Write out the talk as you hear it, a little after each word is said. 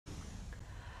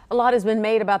A lot has been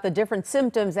made about the different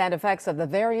symptoms and effects of the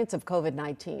variants of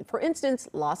COVID-19. For instance,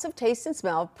 loss of taste and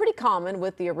smell, pretty common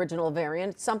with the original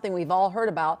variant. It's something we've all heard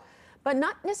about, but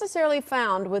not necessarily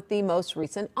found with the most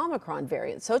recent Omicron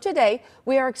variant. So today,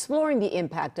 we are exploring the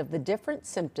impact of the different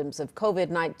symptoms of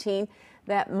COVID-19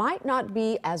 that might not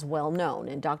be as well known.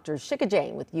 And Dr. Shikha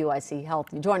Jain with UIC Health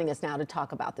joining us now to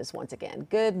talk about this once again.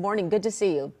 Good morning. Good to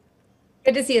see you.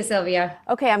 Good to see you, Sylvia.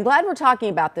 Okay, I'm glad we're talking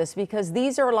about this because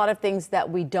these are a lot of things that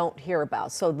we don't hear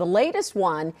about. So the latest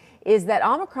one is that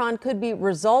Omicron could be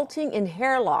resulting in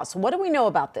hair loss. What do we know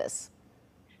about this?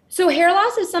 So hair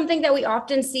loss is something that we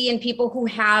often see in people who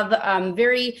have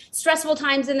very stressful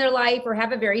times in their life or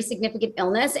have a very significant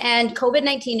illness, and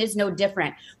COVID-19 is no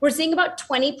different. We're seeing about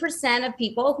 20% of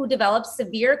people who develop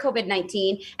severe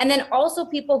COVID-19, and then also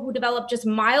people who develop just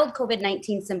mild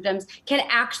COVID-19 symptoms can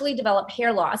actually develop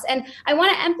hair loss. And I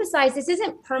want to emphasize this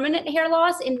isn't permanent hair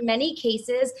loss. In many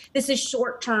cases, this is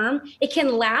short term. It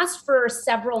can last for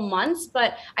several months,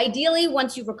 but ideally,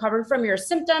 once you've recovered from your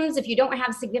symptoms, if you don't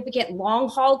have significant long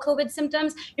haul COVID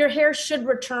symptoms, your hair should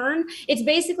return. It's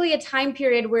basically a time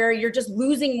period where you're just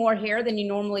losing more hair than you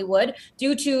normally would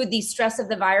due to the stress of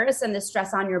the virus and the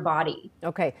stress on your body.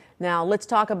 Okay, now let's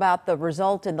talk about the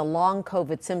result in the long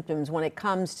COVID symptoms when it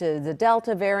comes to the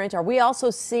Delta variant. Are we also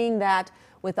seeing that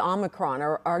with Omicron,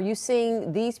 or are you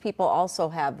seeing these people also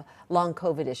have long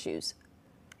COVID issues?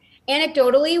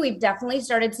 Anecdotally, we've definitely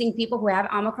started seeing people who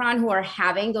have Omicron who are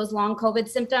having those long COVID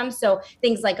symptoms. So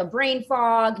things like a brain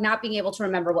fog, not being able to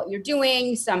remember what you're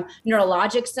doing, some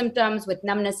neurologic symptoms with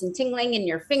numbness and tingling in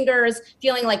your fingers,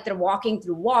 feeling like they're walking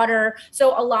through water.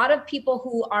 So a lot of people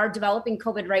who are developing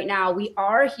COVID right now, we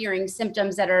are hearing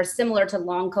symptoms that are similar to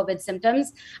long COVID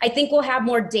symptoms. I think we'll have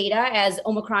more data as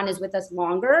Omicron is with us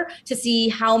longer to see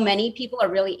how many people are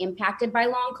really impacted by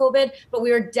long COVID, but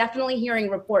we are definitely hearing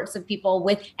reports of people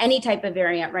with any type of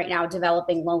variant right now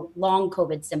developing long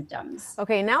COVID symptoms.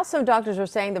 Okay, now some doctors are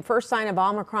saying the first sign of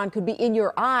Omicron could be in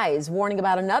your eyes, warning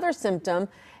about another symptom,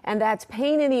 and that's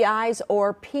pain in the eyes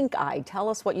or pink eye. Tell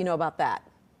us what you know about that.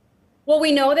 Well,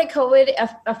 we know that COVID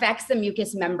affects the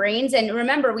mucous membranes. And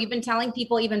remember, we've been telling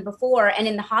people even before, and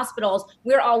in the hospitals,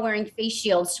 we're all wearing face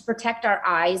shields to protect our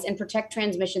eyes and protect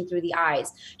transmission through the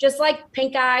eyes. Just like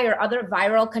pink eye or other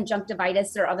viral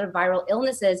conjunctivitis or other viral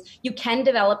illnesses, you can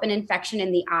develop an infection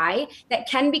in the eye that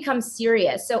can become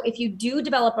serious. So if you do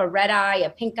develop a red eye,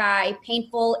 a pink eye,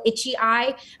 painful, itchy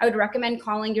eye, I would recommend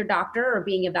calling your doctor or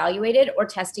being evaluated or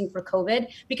testing for COVID,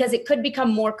 because it could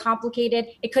become more complicated.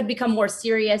 It could become more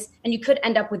serious, and you could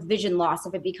end up with vision loss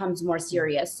if it becomes more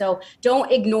serious. So don't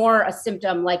ignore a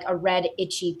symptom like a red,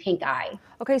 itchy, pink eye.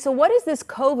 Okay, so what is this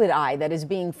COVID eye that is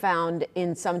being found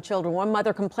in some children? One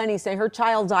mother complaining, saying her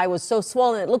child's eye was so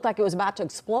swollen it looked like it was about to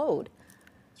explode.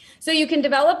 So you can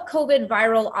develop COVID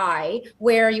viral eye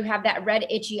where you have that red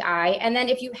itchy eye. And then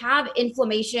if you have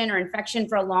inflammation or infection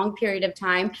for a long period of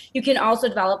time, you can also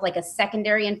develop like a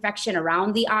secondary infection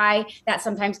around the eye that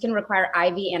sometimes can require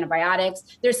IV antibiotics.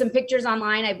 There's some pictures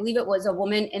online. I believe it was a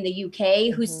woman in the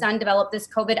UK whose son developed this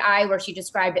COVID eye where she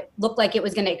described it looked like it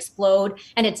was going to explode,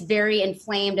 and it's very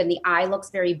inflamed and the eye looks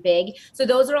very big. So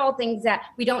those are all things that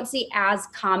we don't see as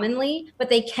commonly, but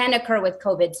they can occur with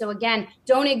COVID. So again,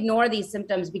 don't ignore these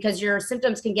symptoms, because your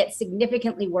symptoms can get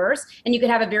significantly worse, and you could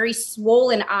have a very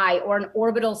swollen eye or an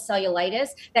orbital cellulitis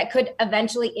that could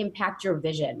eventually impact your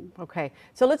vision. Okay,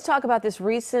 so let's talk about this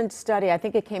recent study. I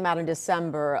think it came out in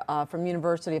December from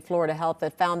University of Florida Health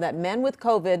that found that men with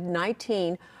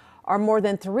COVID-19 are more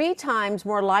than 3 times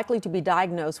more likely to be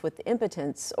diagnosed with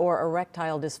impotence or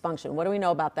erectile dysfunction. What do we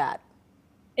know about that?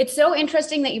 It's so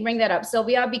interesting that you bring that up,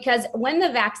 Sylvia, because when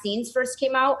the vaccines first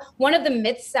came out, one of the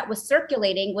myths that was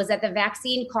circulating was that the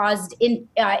vaccine caused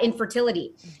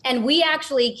infertility. And we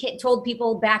actually told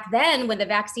people back then, when the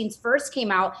vaccines first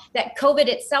came out, that COVID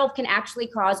itself can actually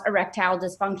cause erectile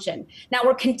dysfunction. Now,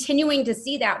 we're continuing to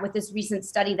see that with this recent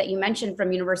study that you mentioned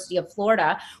from University of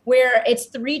Florida, where it's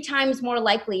 3 times more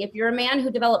likely, if you're a man who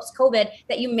develops COVID,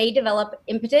 that you may develop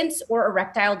impotence or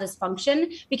erectile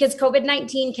dysfunction, because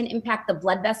COVID-19 can impact the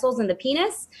blood vessels in the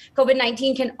penis.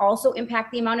 COVID-19 can also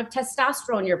impact the amount of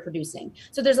testosterone you're producing.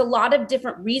 So there's a lot of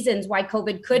different reasons why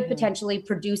COVID could potentially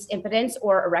produce impotence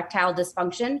or erectile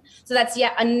dysfunction. So that's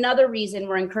yet another reason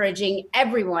we're encouraging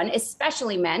everyone,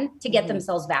 especially men, to get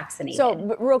themselves vaccinated. So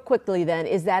real quickly then,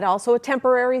 is that also a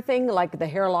temporary thing like the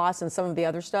hair loss and some of the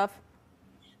other stuff?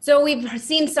 So we've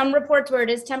seen some reports where it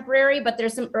is temporary, but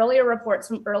there's some earlier reports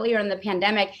from earlier in the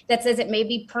pandemic that says it may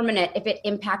be permanent if it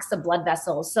impacts the blood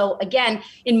vessels. So again,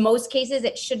 in most cases,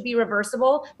 it should be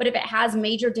reversible, but if it has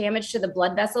major damage to the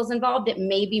blood vessels involved, it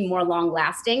may be more long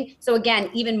lasting. So again,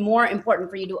 even more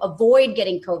important for you to avoid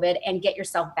getting COVID and get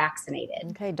yourself vaccinated.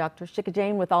 Okay, Dr. Shikha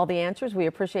Jain with all the answers. We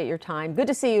appreciate your time. Good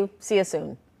to see you. See you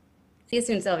soon. See you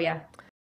soon, Sylvia.